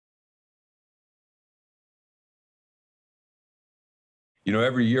You know,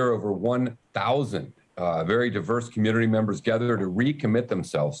 every year over 1,000 very diverse community members gather to recommit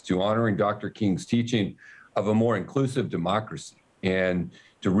themselves to honoring Dr. King's teaching of a more inclusive democracy and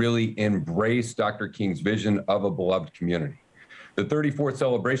to really embrace Dr. King's vision of a beloved community. The 34th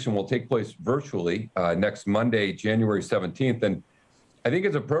celebration will take place virtually next Monday, January 17th. And I think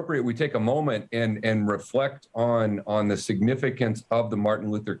it's appropriate we take a moment and reflect on the significance of the Martin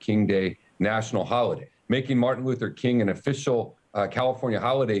Luther King Day national holiday. Making Martin Luther King an official California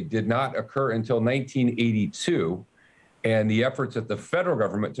holiday did not occur until 1982, and the efforts at the federal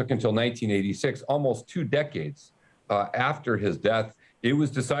government took until 1986, almost 2 decades after his death. It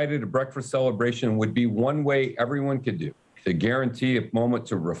was decided a breakfast celebration would be one way everyone could do to guarantee a moment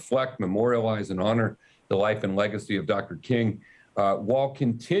to reflect, memorialize, and honor the life and legacy of Dr. King, while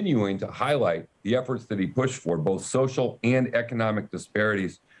continuing to highlight the efforts that he pushed for, both social and economic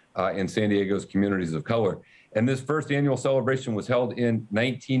disparities in San Diego's communities of color. And this first annual celebration was held in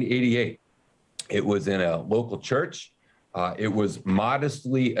 1988. It was in a local church. It was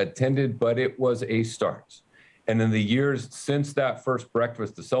modestly attended, but it was a start. And in the years since that first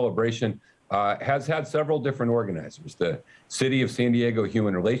breakfast, the celebration has had several different organizers. The City of San Diego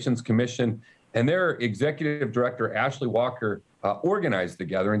Human Relations Commission and their executive director, Ashley Walker, organized the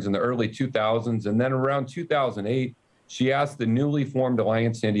gatherings in the early 2000s. And then around 2008, she asked the newly formed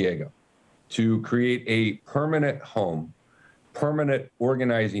Alliance San Diego to create a permanent home, permanent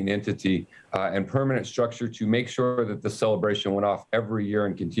organizing entity, and permanent structure to make sure that the celebration went off every year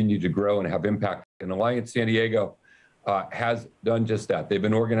and continued to grow and have impact. And Alliance San Diego has done just that. They've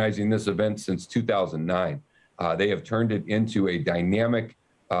been organizing this event since 2009. They have turned it into a dynamic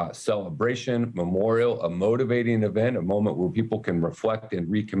celebration, memorial, a motivating event, a moment where people can reflect and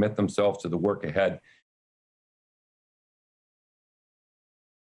recommit themselves to the work ahead.